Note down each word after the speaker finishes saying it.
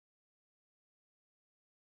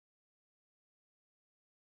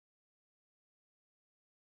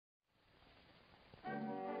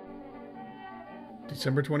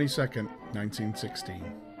December 22nd, 1916.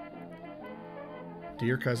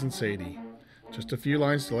 Dear Cousin Sadie, just a few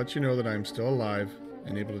lines to let you know that I am still alive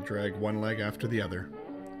and able to drag one leg after the other.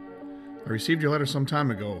 I received your letter some time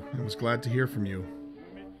ago and was glad to hear from you.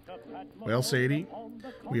 Well, Sadie,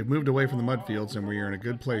 we have moved away from the mud fields and we are in a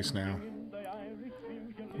good place now.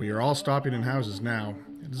 We are all stopping in houses now.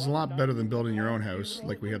 It is a lot better than building your own house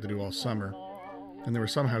like we had to do all summer. And there were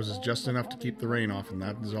some houses just enough to keep the rain off, and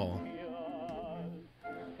that is all.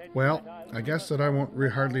 Well, I guess that I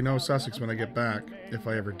won't hardly know Sussex when I get back, if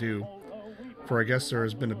I ever do, for I guess there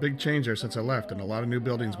has been a big change there since I left and a lot of new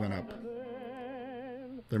buildings went up.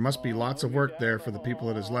 There must be lots of work there for the people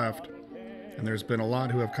that is left, and there's been a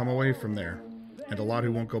lot who have come away from there, and a lot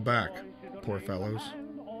who won't go back, poor fellows.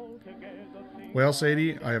 Well,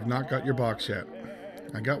 Sadie, I have not got your box yet.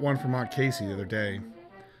 I got one from Aunt Casey the other day.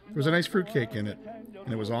 There was a nice fruitcake in it,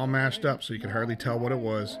 and it was all mashed up so you could hardly tell what it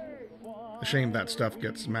was. A shame that stuff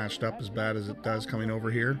gets mashed up as bad as it does coming over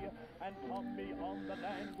here.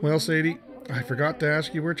 Well, Sadie, I forgot to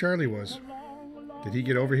ask you where Charlie was. Did he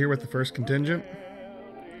get over here with the first contingent?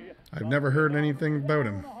 I've never heard anything about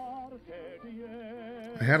him.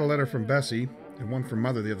 I had a letter from Bessie and one from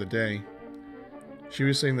Mother the other day. She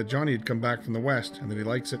was saying that Johnny had come back from the west and that he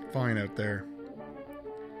likes it fine out there.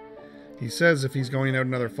 He says if he's going out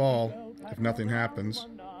another fall, if nothing happens.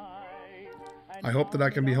 I hope that I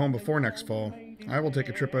can be home before next fall. I will take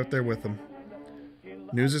a trip out there with him.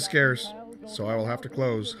 News is scarce, so I will have to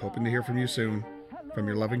close, hoping to hear from you soon. From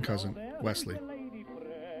your loving cousin, Wesley.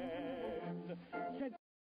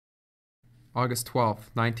 August 12th,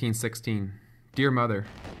 1916. Dear Mother,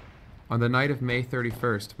 on the night of May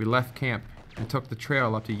 31st, we left camp and took the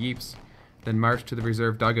trail up to Yeeps, then marched to the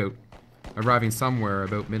reserve dugout, arriving somewhere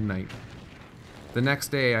about midnight. The next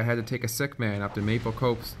day, I had to take a sick man up to Maple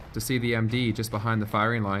Copse to see the MD just behind the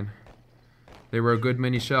firing line. There were a good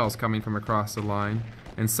many shells coming from across the line,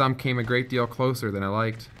 and some came a great deal closer than I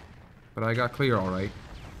liked, but I got clear all right.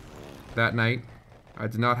 That night, I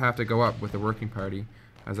did not have to go up with the working party,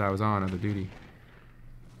 as I was on other duty.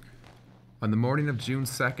 On the morning of June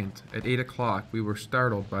 2nd, at 8 o'clock, we were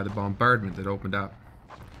startled by the bombardment that opened up.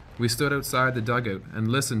 We stood outside the dugout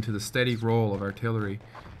and listened to the steady roll of artillery,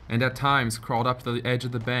 and at times crawled up to the edge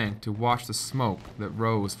of the bank to watch the smoke that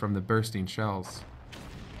rose from the bursting shells.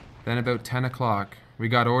 Then about 10 o'clock, we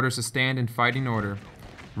got orders to stand in fighting order,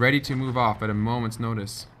 ready to move off at a moment's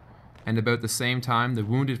notice, and about the same time the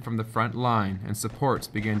wounded from the front line and supports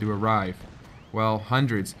began to arrive, well,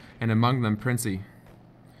 hundreds, and among them Princey.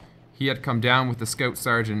 He had come down with the scout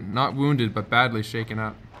sergeant, not wounded but badly shaken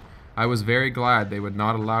up. I was very glad they would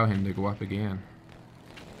not allow him to go up again.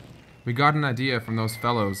 We got an idea from those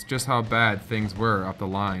fellows just how bad things were up the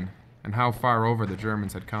line, and how far over the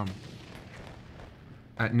Germans had come.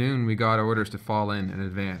 At noon we got orders to fall in and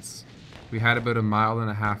advance. We had about a mile and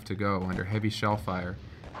a half to go under heavy shell fire,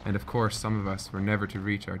 and of course some of us were never to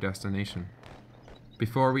reach our destination.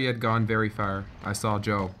 Before we had gone very far, I saw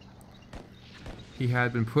Joe. He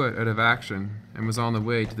had been put out of action and was on the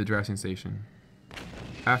way to the dressing station.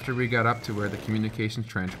 After we got up to where the communications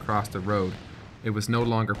trench crossed the road, it was no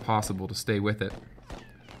longer possible to stay with it.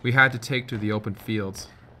 We had to take to the open fields,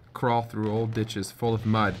 crawl through old ditches full of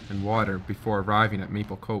mud and water before arriving at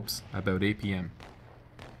Maple Copse about 8 p.m.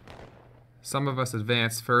 Some of us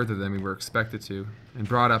advanced further than we were expected to, and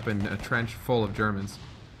brought up in a trench full of Germans,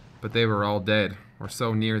 but they were all dead, or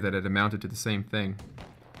so near that it amounted to the same thing.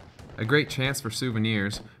 A great chance for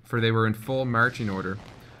souvenirs, for they were in full marching order.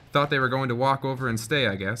 Thought they were going to walk over and stay,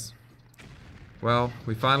 I guess. Well,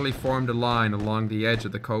 we finally formed a line along the edge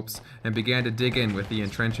of the copse and began to dig in with the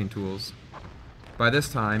entrenching tools. By this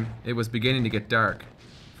time, it was beginning to get dark,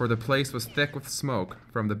 for the place was thick with smoke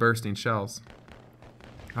from the bursting shells.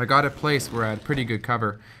 I got a place where I had pretty good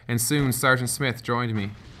cover, and soon Sergeant Smith joined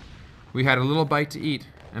me. We had a little bite to eat,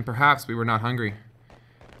 and perhaps we were not hungry.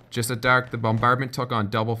 Just at dark, the bombardment took on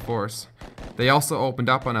double force. They also opened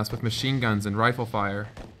up on us with machine guns and rifle fire.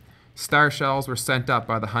 Star shells were sent up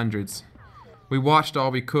by the hundreds. We watched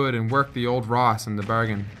all we could and worked the old Ross in the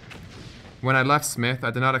bargain. When I left Smith, I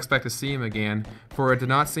did not expect to see him again, for it did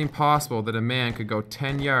not seem possible that a man could go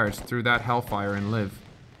 10 yards through that hellfire and live.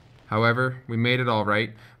 However, we made it all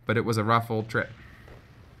right, but it was a rough old trip.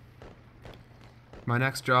 My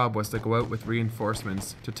next job was to go out with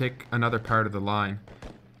reinforcements to take another part of the line,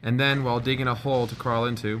 and then, while digging a hole to crawl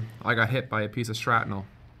into, I got hit by a piece of shrapnel.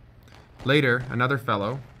 Later, another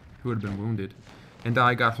fellow, who had been wounded, and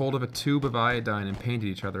I got hold of a tube of iodine and painted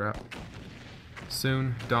each other up.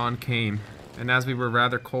 Soon, dawn came, and as we were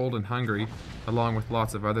rather cold and hungry, along with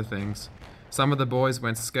lots of other things, some of the boys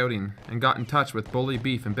went scouting and got in touch with bully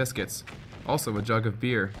beef and biscuits, also a jug of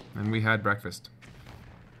beer, and we had breakfast.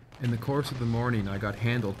 In the course of the morning, I got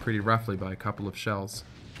handled pretty roughly by a couple of shells.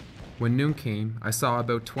 When noon came, I saw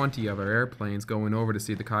about 20 of our airplanes going over to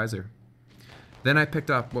see the Kaiser. Then I picked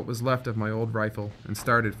up what was left of my old rifle and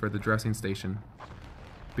started for the dressing station.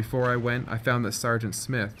 Before I went, I found that Sergeant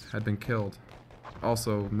Smith had been killed.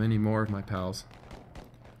 Also, many more of my pals.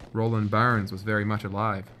 Roland Barnes was very much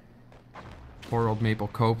alive. Poor old Maple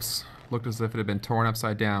Copse looked as if it had been torn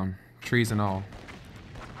upside down, trees and all.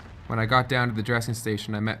 When I got down to the dressing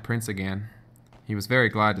station, I met Prince again. He was very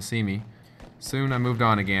glad to see me. Soon I moved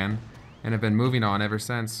on again, and have been moving on ever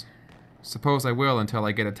since. Suppose I will until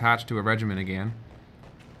I get attached to a regiment again.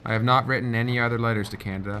 I have not written any other letters to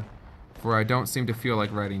Canada, for I don't seem to feel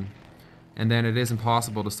like writing, and then it is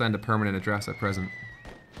impossible to send a permanent address at present.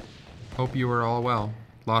 Hope you are all well.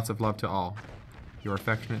 Lots of love to all. Your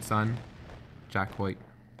affectionate son, Jack Hoyt.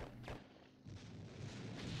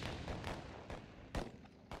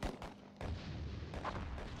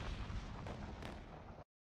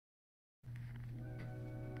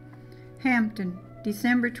 Hampton,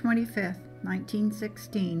 December 25th,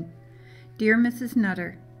 1916. Dear Mrs.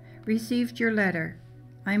 Nutter, received your letter.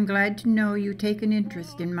 I am glad to know you take an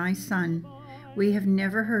interest in my son. We have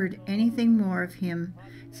never heard anything more of him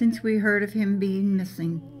since we heard of him being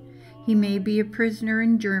missing. He may be a prisoner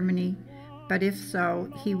in Germany, but if so,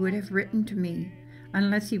 he would have written to me,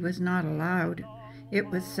 unless he was not allowed. It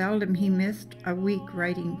was seldom he missed a week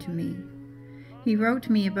writing to me. He wrote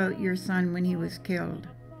me about your son when he was killed.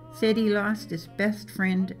 Said he lost his best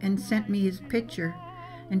friend and sent me his picture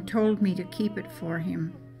and told me to keep it for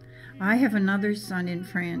him. I have another son in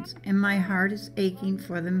France, and my heart is aching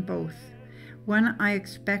for them both. One I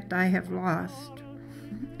expect I have lost,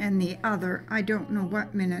 and the other I don't know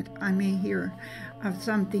what minute I may hear of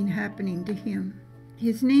something happening to him.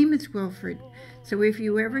 His name is Wilfred, so if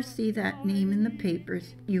you ever see that name in the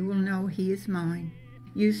papers, you will know he is mine.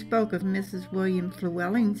 You spoke of Mrs. William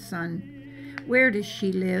Llewellyn's son. Where does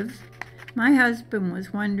she live? My husband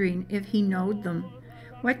was wondering if he knowed them.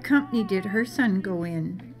 What company did her son go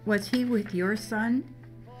in? Was he with your son?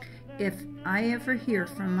 If I ever hear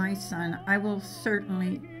from my son, I will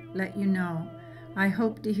certainly let you know. I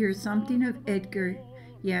hope to hear something of Edgar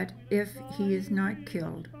yet if he is not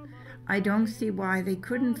killed. I don't see why they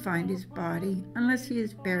couldn't find his body unless he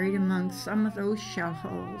is buried among some of those shell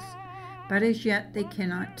holes, but as yet they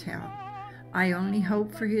cannot tell. I only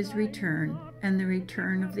hope for his return and the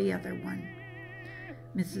return of the other one.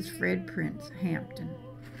 Mrs. Fred Prince, Hampton.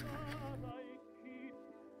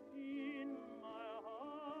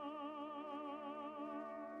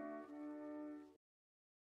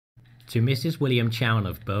 To Mrs. William Chown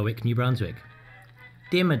of Berwick, New Brunswick.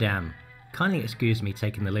 Dear Madame, kindly excuse me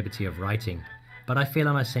taking the liberty of writing, but I feel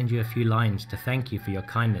I must send you a few lines to thank you for your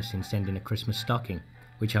kindness in sending a Christmas stocking,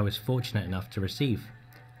 which I was fortunate enough to receive.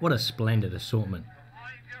 What a splendid assortment.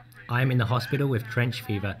 I am in the hospital with trench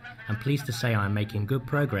fever and pleased to say I am making good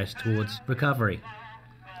progress towards recovery.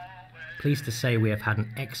 Pleased to say we have had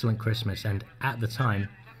an excellent Christmas, and at the time,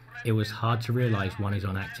 it was hard to realise one is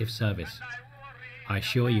on active service. I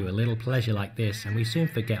assure you a little pleasure like this and we soon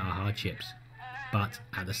forget our hardships. But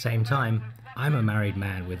at the same time, I'm a married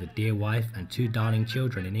man with a dear wife and 2 darling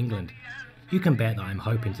children in England. You can bet that I'm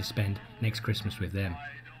hoping to spend next Christmas with them.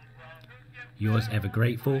 Yours ever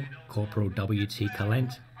grateful, Corporal W.T.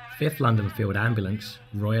 Calent, 5th London Field Ambulance,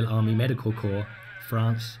 Royal Army Medical Corps,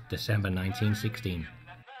 France, December 1916.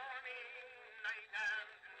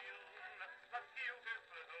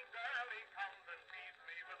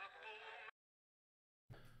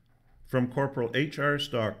 From Corporal H.R.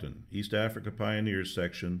 Stockton, East Africa Pioneers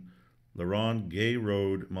Section, Laron Gay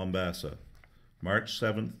Road, Mombasa, March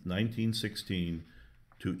 7, 1916,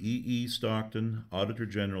 to E.E. Stockton, Auditor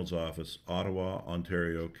General's Office, Ottawa,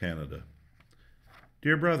 Ontario, Canada.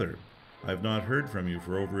 Dear brother, I have not heard from you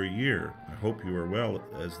for over a year. I hope you are well,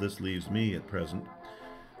 as this leaves me at present.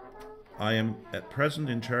 I am at present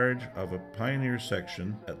in charge of a pioneer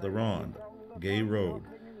section at Laron Gay Road.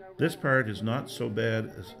 This part is not so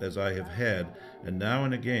bad as I have had, and now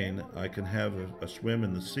and again I can have a swim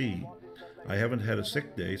in the sea. I haven't had a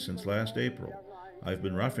sick day since last April. I've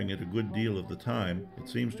been roughing it a good deal of the time. It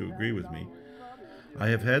seems to agree with me. I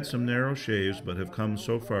have had some narrow shaves, but have come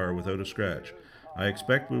so far without a scratch. I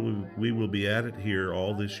expect we will be at it here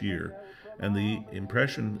all this year, and the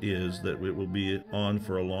impression is that it will be on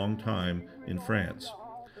for a long time in France.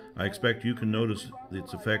 I expect you can notice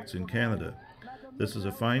its effects in Canada. This is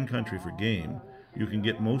a fine country for game. You can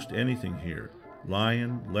get most anything here.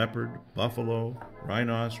 Lion, leopard, buffalo,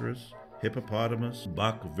 rhinoceros, hippopotamus,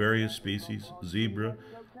 buck of various species, zebra,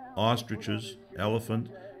 ostriches, elephant,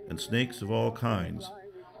 and snakes of all kinds.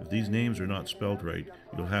 If these names are not spelt right,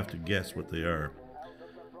 you'll have to guess what they are.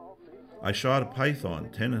 I shot a python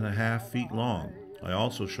 10.5 feet long. I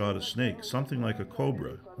also shot a snake, something like a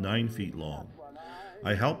cobra, 9 feet long.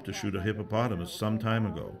 I helped to shoot a hippopotamus some time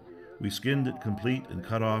ago. We skinned it complete and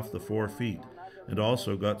cut off the 4 feet, and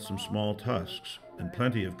also got some small tusks and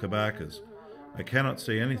plenty of cabacas. I cannot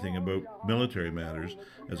say anything about military matters.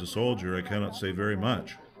 As a soldier, I cannot say very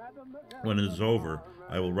much. When it is over,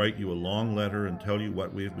 I will write you a long letter and tell you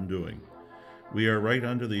what we have been doing. We are right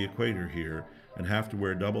under the equator here and have to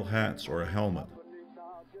wear double hats or a helmet.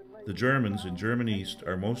 The Germans in German East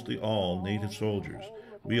are mostly all native soldiers.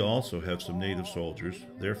 We also have some native soldiers.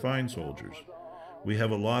 They're fine soldiers. We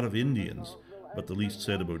have a lot of Indians, but the least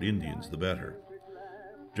said about Indians, the better.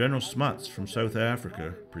 General Smuts from South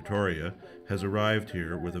Africa, Pretoria, has arrived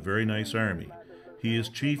here with a very nice army. He is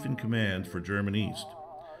chief in command for German East.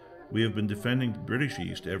 We have been defending British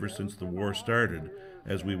East ever since the war started,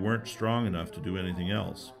 as we weren't strong enough to do anything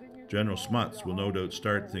else. General Smuts will no doubt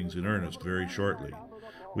start things in earnest very shortly.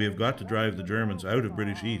 We have got to drive the Germans out of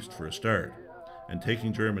British East for a start, and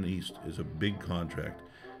taking German East is a big contract.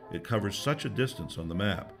 It covers such a distance on the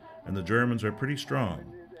map, and the Germans are pretty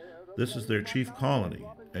strong. This is their chief colony,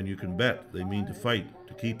 and you can bet they mean to fight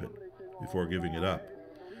to keep it before giving it up.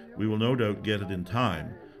 We will no doubt get it in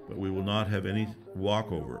time, but we will not have any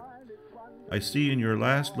walkover. I see in your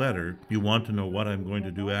last letter you want to know what I'm going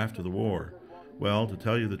to do after the war. Well, to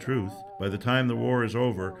tell you the truth, by the time the war is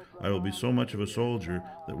over, I will be so much of a soldier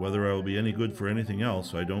that whether I will be any good for anything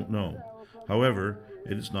else, I don't know. However,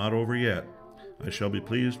 it is not over yet. I shall be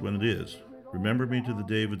pleased when it is. Remember me to the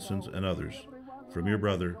Davidsons and others. From your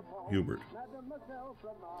brother, Hubert.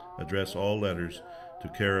 Address all letters to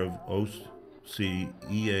care of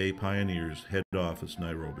OCEA Pioneers, Head Office,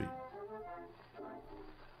 Nairobi.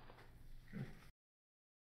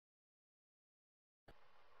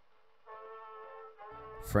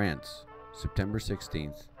 France, September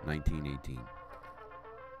 16th, 1918.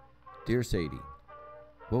 Dear Sadie,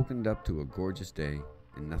 woken up to a gorgeous day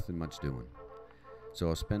and nothing much doing, so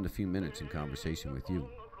I'll spend a few minutes in conversation with you.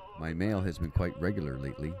 My mail has been quite regular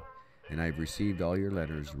lately, and I've received all your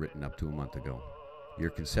letters written up to a month ago. Your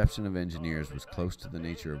conception of engineers was close to the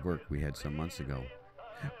nature of work we had some months ago,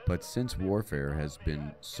 but since warfare has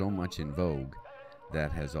been so much in vogue,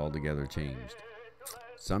 that has altogether changed.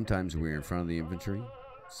 Sometimes we're in front of the infantry,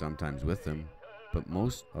 sometimes with them, but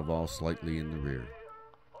most of all slightly in the rear,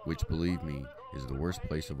 which, believe me, is the worst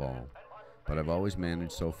place of all. But I've always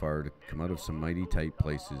managed so far to come out of some mighty tight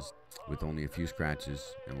places with only a few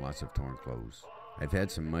scratches and lots of torn clothes. I've had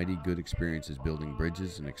some mighty good experiences building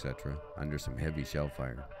bridges and etc. under some heavy shell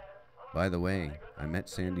fire. By the way, I met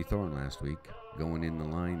Sandy Thorne last week, going in the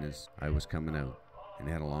line as I was coming out, and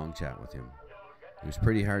had a long chat with him. It was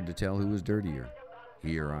pretty hard to tell who was dirtier,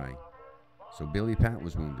 he or I. So Billy Pat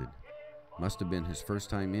was wounded. Must have been his first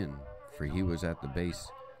time in, for he was at the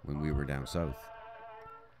base when we were down south.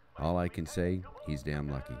 All I can say, he's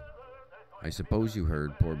damn lucky. I suppose you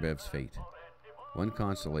heard poor Bev's fate. One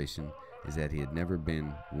consolation is that he had never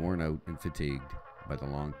been worn out and fatigued by the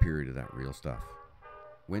long period of that real stuff.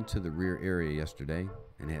 Went to the rear area yesterday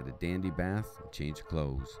and had a dandy bath and change of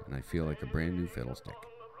clothes, and I feel like a brand new fiddlestick.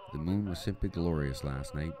 The moon was simply glorious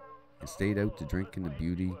last night, and stayed out to drink in the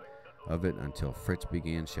beauty of it until Fritz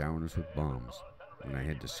began showering us with bombs, when I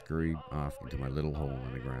had to scurry off into my little hole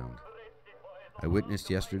in the ground. I witnessed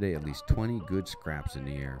yesterday at least 20 good scraps in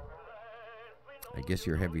the air. I guess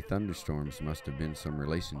your heavy thunderstorms must have been some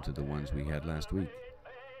relation to the ones we had last week.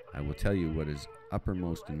 I will tell you what is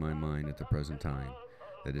uppermost in my mind at the present time,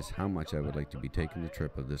 that is how much I would like to be taking the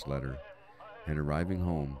trip of this letter and arriving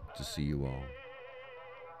home to see you all.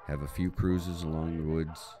 Have a few cruises along the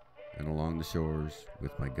woods and along the shores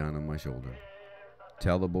with my gun on my shoulder.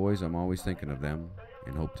 Tell the boys I'm always thinking of them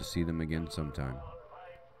and hope to see them again sometime.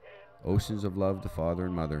 Oceans of love to father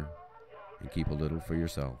and mother, and keep a little for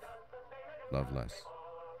yourself. Love, Les.